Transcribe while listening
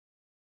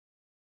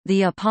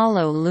The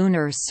Apollo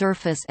Lunar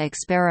Surface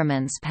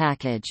Experiments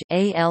Package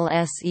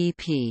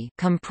 (ALSEP)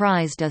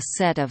 comprised a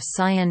set of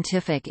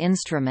scientific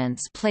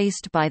instruments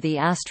placed by the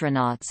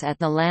astronauts at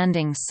the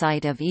landing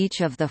site of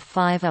each of the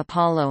 5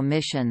 Apollo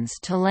missions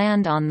to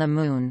land on the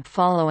Moon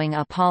following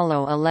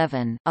Apollo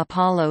 11,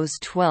 Apollos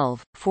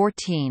 12,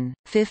 14,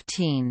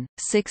 15,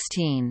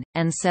 16,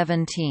 and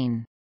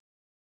 17.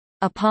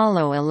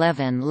 Apollo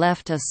 11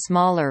 left a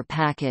smaller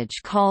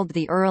package called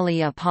the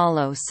Early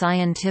Apollo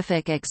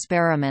Scientific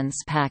Experiments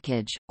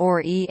Package,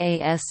 or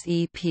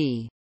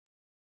EASEP.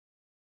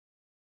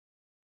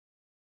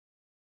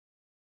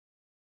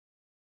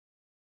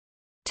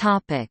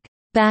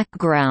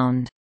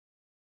 Background.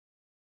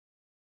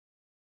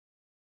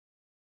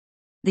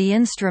 The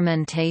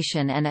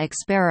instrumentation and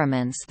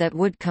experiments that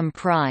would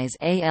comprise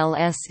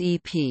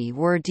ALSEP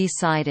were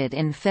decided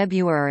in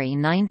February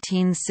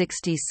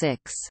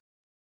 1966.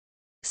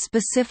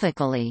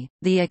 Specifically,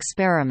 the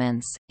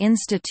experiments,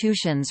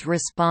 institutions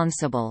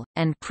responsible,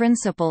 and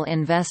principal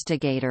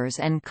investigators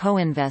and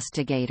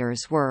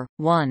co-investigators were,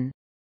 1.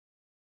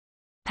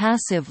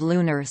 Passive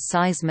Lunar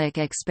Seismic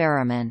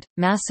Experiment,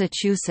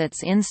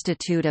 Massachusetts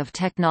Institute of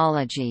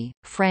Technology,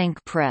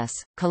 Frank Press,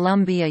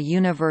 Columbia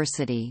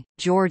University,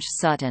 George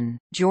Sutton,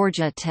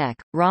 Georgia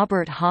Tech,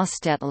 Robert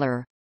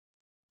Hostetler.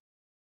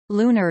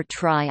 Lunar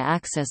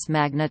Tri-Axis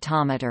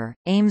Magnetometer,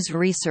 Ames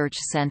Research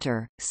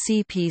Center,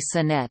 C.P.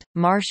 Sinnett,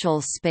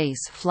 Marshall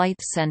Space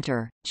Flight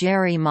Center,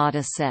 Jerry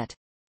Modisette.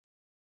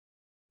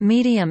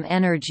 Medium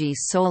Energy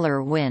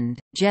Solar Wind,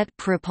 Jet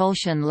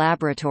Propulsion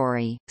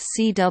Laboratory,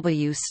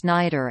 C.W.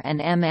 Snyder and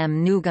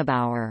M.M.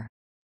 Neugebauer.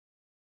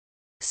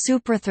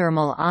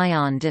 Suprathermal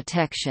Ion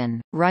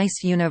Detection,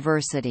 Rice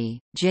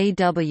University,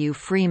 J.W.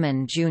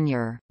 Freeman,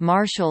 Jr.,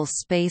 Marshall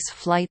Space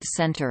Flight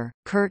Center,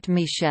 Kurt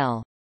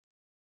Michel.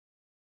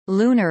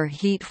 Lunar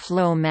Heat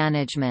Flow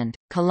Management,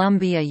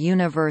 Columbia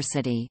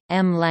University,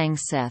 M.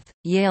 Langseth,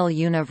 Yale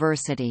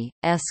University,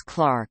 S.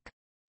 Clark.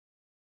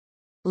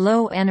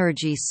 Low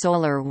Energy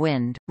Solar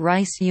Wind,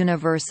 Rice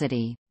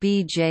University,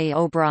 B. J.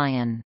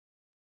 O'Brien.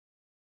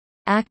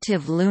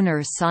 Active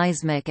Lunar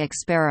Seismic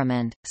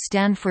Experiment,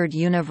 Stanford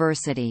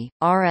University,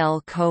 R. L.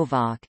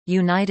 Kovac,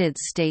 United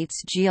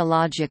States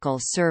Geological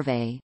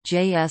Survey,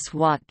 J. S.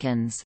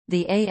 Watkins.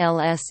 The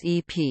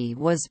ALSEP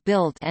was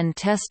built and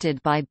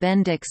tested by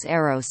Bendix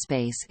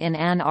Aerospace in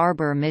Ann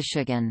Arbor,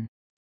 Michigan.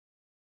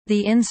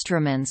 The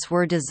instruments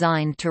were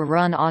designed to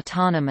run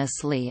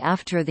autonomously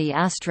after the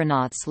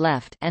astronauts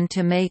left and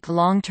to make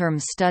long-term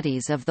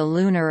studies of the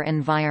lunar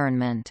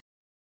environment.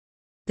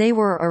 They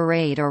were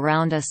arrayed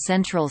around a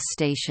central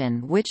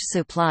station which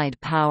supplied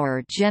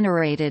power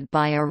generated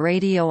by a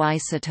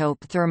radioisotope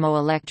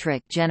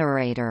thermoelectric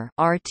generator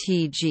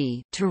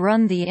 (RTG) to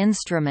run the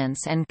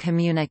instruments and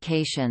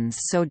communications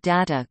so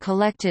data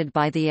collected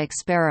by the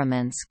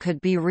experiments could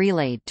be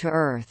relayed to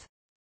Earth.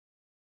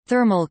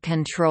 Thermal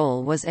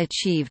control was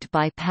achieved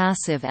by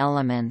passive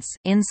elements,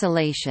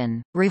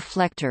 insulation,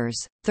 reflectors,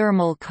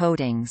 thermal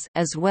coatings,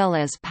 as well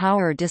as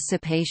power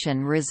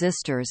dissipation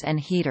resistors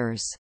and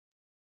heaters.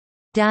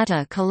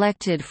 Data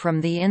collected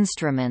from the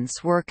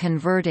instruments were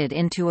converted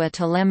into a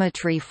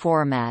telemetry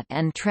format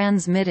and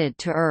transmitted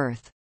to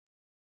Earth.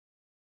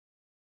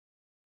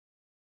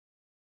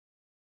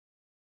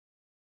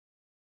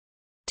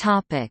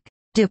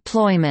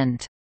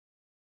 Deployment.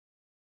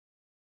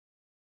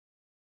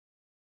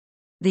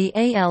 The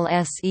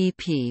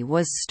ALSEP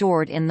was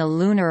stored in the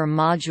Lunar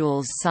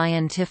Module's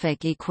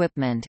Scientific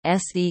Equipment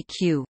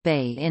 (SEQ)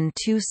 bay in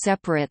 2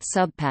 separate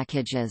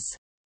subpackages.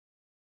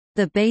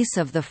 The base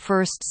of the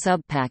first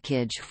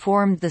subpackage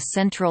formed the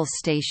central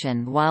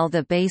station while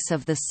the base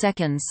of the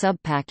second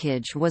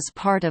subpackage was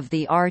part of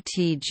the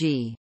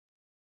RTG.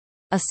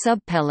 A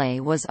subpelle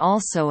was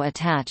also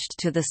attached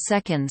to the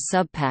second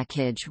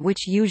subpackage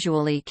which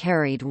usually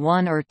carried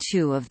 1 or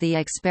 2 of the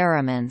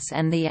experiments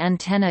and the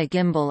antenna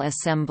gimbal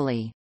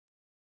assembly.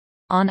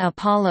 On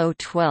Apollo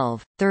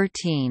 12,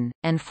 13,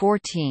 and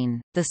 14,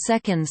 the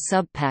second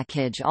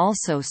subpackage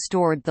also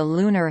stored the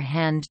Lunar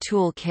Hand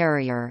Tool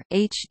Carrier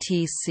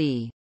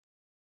 (HTC).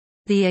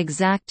 The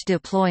exact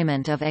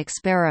deployment of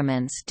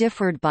experiments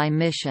differed by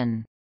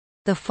mission.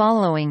 The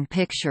following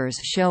pictures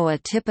show a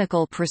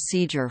typical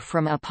procedure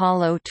from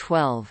Apollo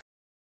 12.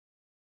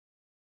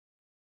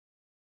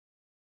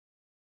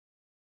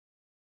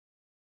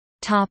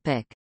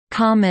 Topic: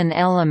 Common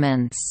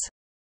elements.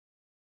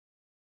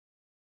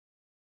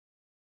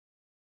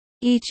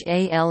 Each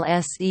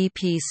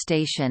ALSEP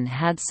station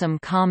had some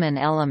common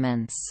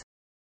elements.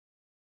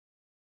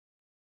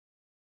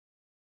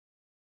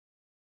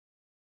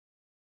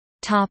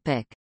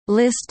 Topic: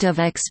 List of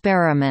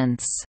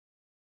experiments.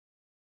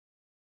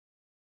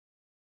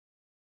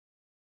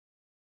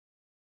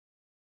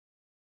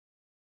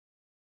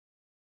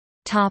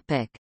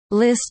 Topic: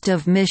 List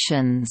of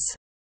missions.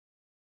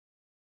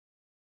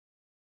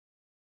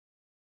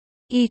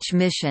 Each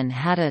mission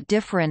had a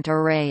different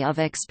array of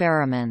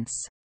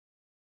experiments.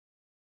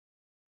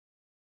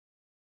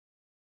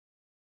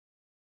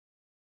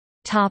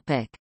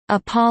 Topic: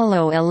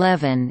 Apollo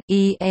 11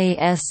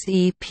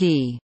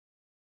 EASEP.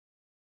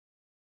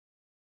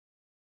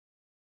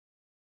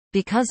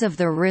 Because of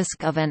the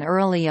risk of an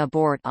early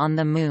abort on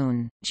the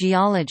Moon,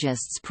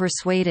 geologists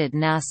persuaded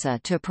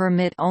NASA to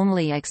permit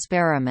only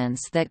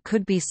experiments that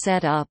could be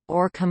set up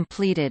or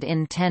completed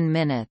in 10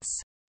 minutes.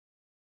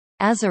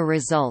 As a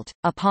result,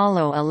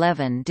 Apollo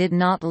 11 did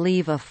not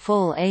leave a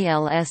full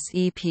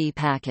ALSEP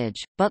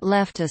package, but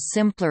left a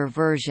simpler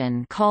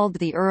version called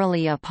the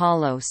Early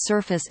Apollo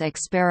Surface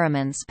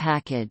Experiments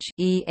Package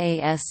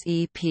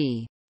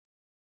 (EASEP).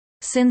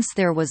 Since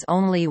there was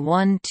only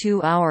one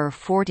 2-hour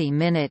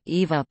 40-minute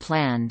EVA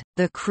planned,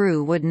 the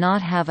crew would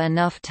not have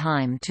enough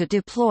time to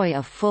deploy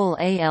a full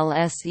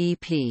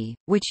ALSEP,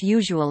 which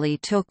usually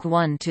took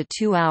 1 to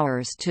 2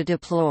 hours to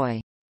deploy.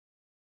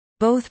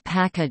 Both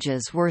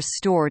packages were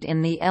stored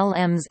in the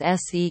LM's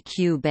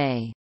SEQ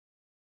bay.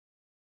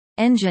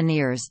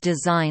 Engineers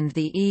designed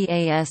the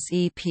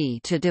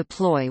EASEP to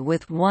deploy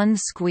with one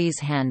squeeze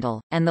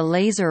handle, and the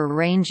laser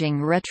ranging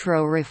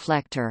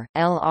retroreflector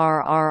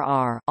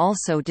 (LRRR)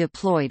 also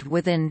deployed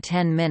within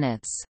 10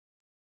 minutes.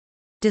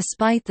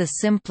 Despite the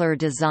simpler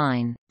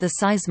design, the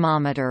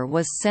seismometer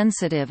was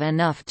sensitive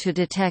enough to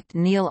detect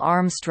Neil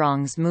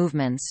Armstrong's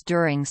movements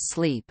during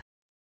sleep.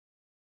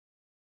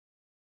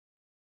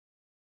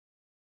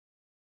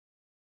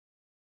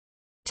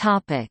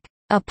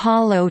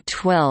 Apollo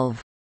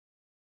 12.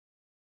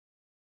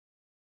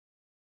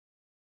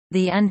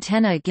 The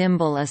antenna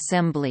gimbal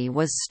assembly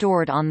was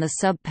stored on the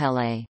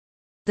subpelle.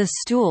 The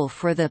stool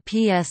for the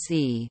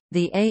PSE,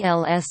 the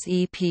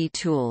ALSEP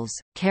tools,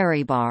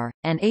 carry bar,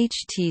 and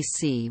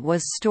HTC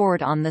was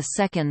stored on the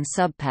second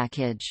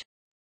subpackage.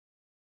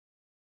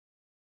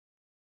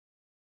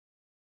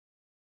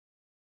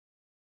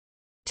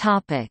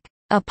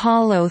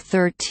 Apollo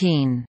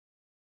 13.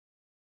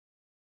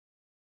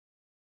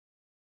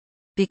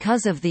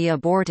 Because of the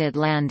aborted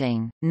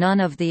landing,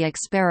 none of the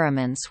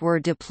experiments were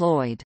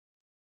deployed.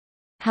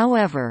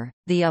 However,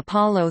 the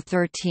Apollo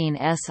 13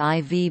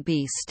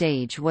 SIVB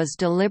stage was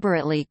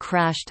deliberately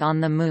crashed on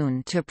the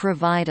Moon to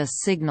provide a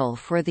signal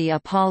for the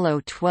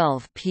Apollo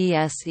 12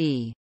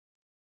 PSE.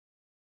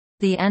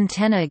 The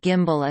antenna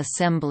gimbal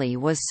assembly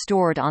was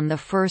stored on the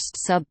first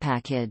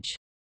subpackage.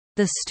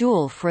 The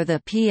stool for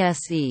the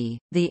PSE,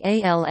 the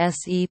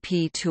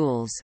ALSEP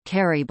tools,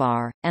 carry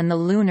bar, and the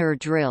lunar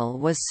drill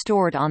was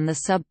stored on the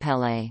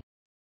subpelle.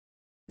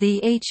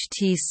 The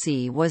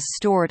HTC was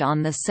stored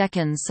on the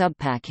second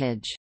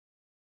subpackage.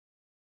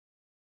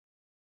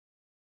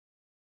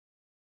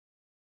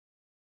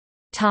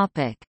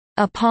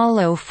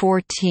 Apollo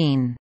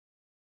 14.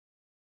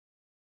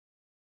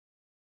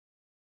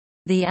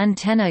 The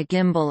antenna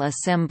gimbal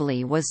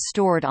assembly was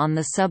stored on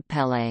the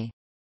subpelle.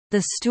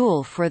 The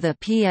stool for the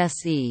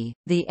PSE,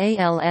 the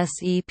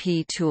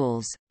ALSEP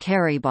tools,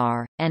 carry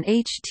bar, and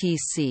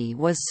HTC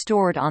was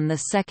stored on the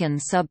second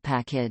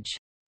subpackage.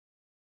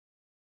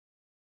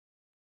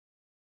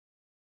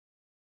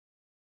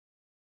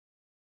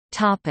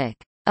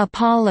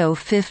 Apollo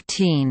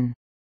 15.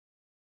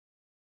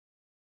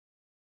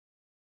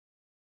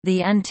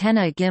 The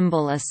antenna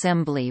gimbal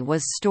assembly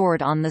was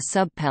stored on the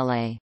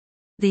subpelle.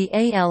 The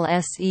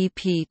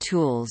ALSEP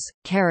tools,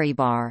 carry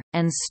bar,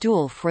 and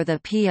stool for the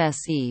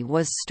PSE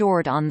was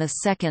stored on the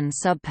second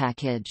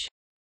subpackage.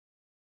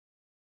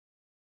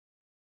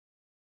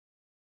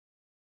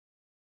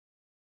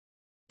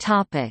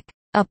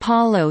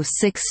 Apollo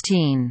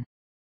 16.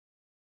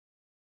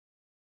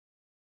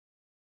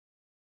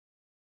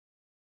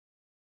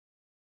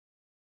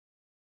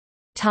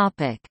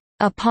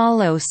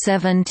 Apollo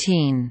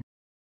 17.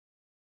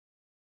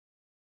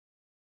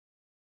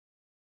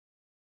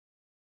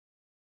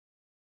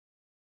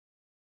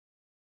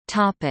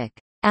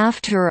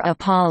 After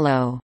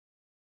Apollo.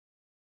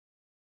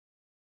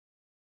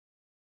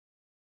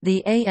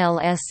 The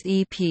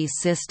ALSEP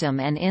system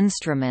and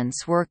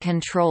instruments were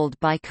controlled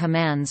by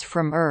commands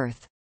from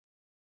Earth.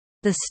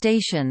 The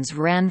stations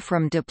ran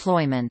from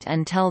deployment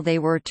until they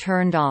were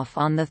turned off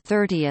on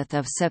 30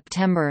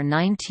 September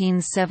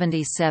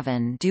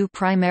 1977 due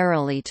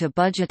primarily to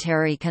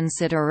budgetary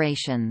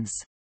considerations.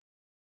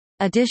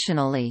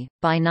 Additionally,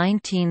 by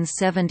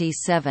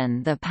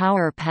 1977 the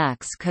power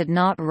packs could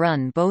not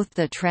run both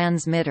the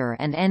transmitter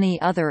and any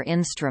other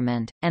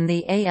instrument, and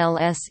the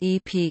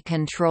ALSEP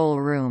control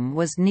room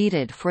was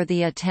needed for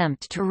the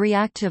attempt to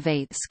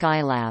reactivate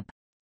Skylab.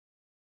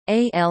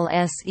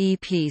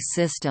 ALSEP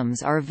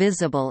systems are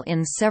visible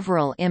in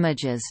several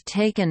images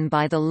taken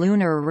by the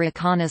Lunar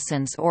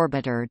Reconnaissance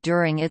Orbiter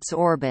during its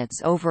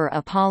orbits over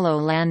Apollo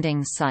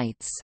landing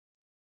sites.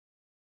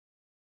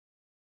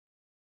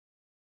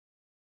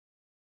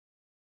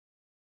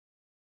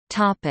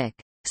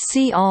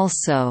 See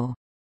also: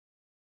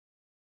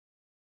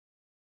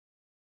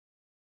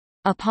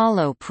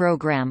 Apollo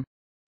program,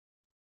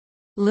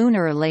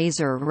 Lunar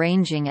laser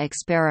ranging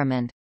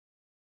experiment,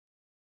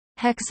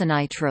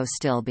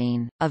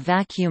 hexanitrostilbene, a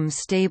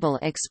vacuum-stable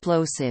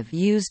explosive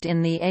used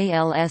in the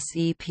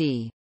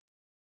ALSEP,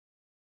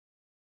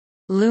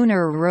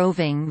 Lunar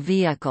roving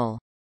vehicle.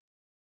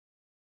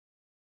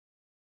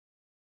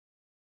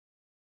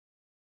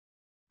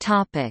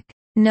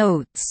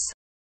 Notes.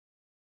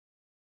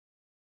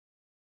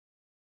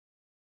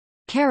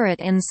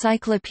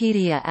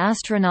 Encyclopaedia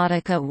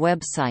Astronautica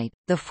website,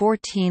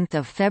 14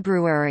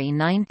 February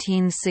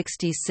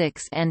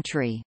 1966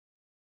 entry